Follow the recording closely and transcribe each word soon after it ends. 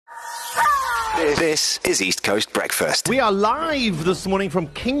This is East Coast Breakfast. We are live this morning from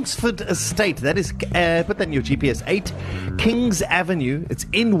Kingsford Estate. That is, put that in your GPS, 8 Kings Avenue. It's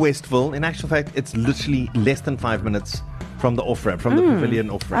in Westville. In actual fact, it's literally less than 5 minutes from the off-ramp, from the pavilion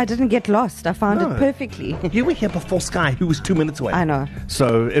off-ramp. I didn't get lost. I found it perfectly. You were here before Sky, who was 2 minutes away. I know.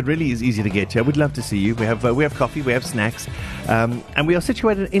 So it really is easy to get here. We'd love to see you. We have coffee, we have snacks, and we are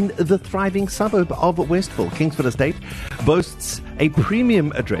situated in the thriving suburb of Westville. Kingsford Estate boasts a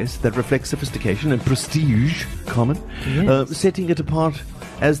premium address that reflects sophistication and prestige, setting it apart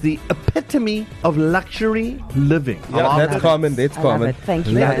as the epitome of luxury living. Yeah, that's common. That's common. It. Thank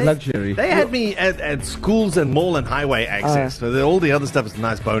you. Luxury. They had me at schools and mall and highway access. So all the other stuff is a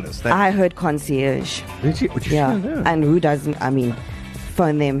nice bonus. I heard concierge. Yeah. And who doesn't? I mean,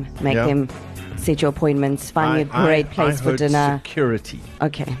 phone them, make them set your appointments, find you a great place for dinner. Security.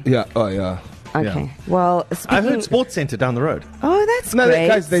 Okay. Yeah. Oh, yeah. Okay. Yeah. Well, I heard Sports Centre down the road. Oh, that's No, great.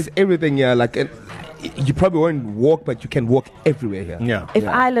 guys, there's everything here. Like, you probably won't walk, but you can walk everywhere here. Yeah. If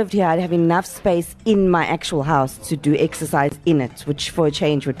I lived here, I'd have enough space in my actual house to do exercise in it, which for a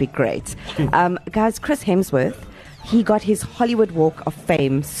change would be great. Guys, Chris Hemsworth, he got his Hollywood Walk of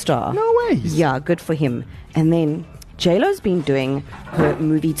Fame star. No way. Yeah, good for him. And then J-Lo's been doing her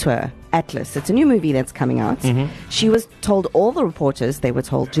movie tour, Atlas. It's a new movie that's coming out. She was told, all the reporters, they were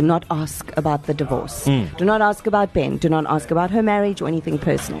told, do not ask about the divorce. Do not ask about Ben. Do not ask about her marriage or anything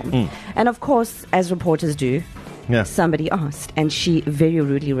personal. And of course, as reporters do, somebody asked, and she very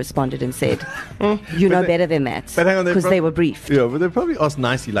rudely responded and said, you know better than that, because they were briefed. Yeah, but they probably asked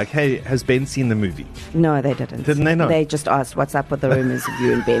nicely, like, hey, has Ben seen the movie? No, they didn't. Didn't they not? They just asked, what's up with the rumors of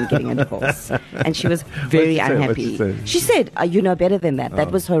you and Ben getting a divorce? And she was very unhappy. What'd she say? She said, you know better than that.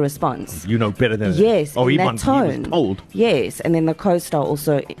 That was her response. You know better than Yes, that. in that tone. He was told. Yes, and then the co-star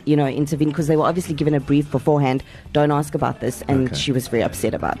also, intervened because they were obviously given a brief beforehand. Don't ask about this, and she was very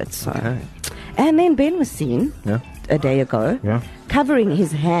upset about it. So, and then Ben was seen a day ago, covering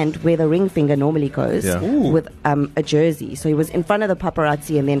his hand where the ring finger normally goes with a jersey. So he was in front of the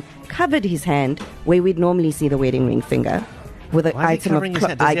paparazzi and then covered his hand where we'd normally see the wedding ring finger with an item of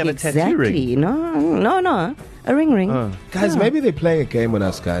clothing. Does he have a tattoo ring? No. A ring. Guys, maybe they're playing a game with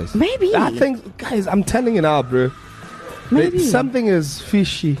us, guys. Maybe. I think, guys, I'm telling you now, bro. Maybe. Something is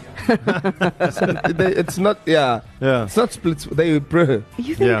fishy. It's not, it's not split. Bro.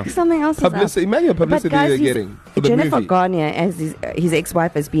 You think something else publicity, is up? Imagine publicity But guys, they're getting for the Jennifer movie. Garner, as his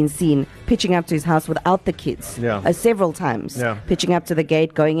ex-wife, has been seen pitching up to his house without the kids several times. Pitching up to the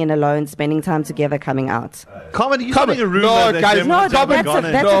gate, going in alone, spending time together, coming out. Comment, you a rumor No, that guys, Jim- No, Jim that's Garner-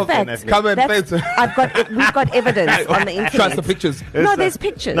 a fact. Comment, We've got evidence on the internet. Trust the pictures. No, there's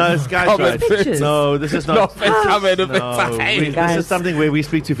pictures. No, this guy's Comment, right. pictures. No, this is not. This Guys. is something where we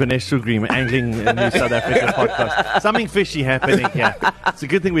speak to Vanessa Green, Angling in New South Africa podcast. Something fishy happening here. It's a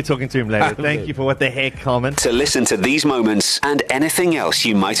good thing we're talking to him later. Thank you for what the heck comment. To listen to these moments and anything else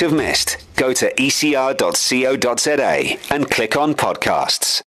you might have missed, go to ecr.co.za and click on podcasts.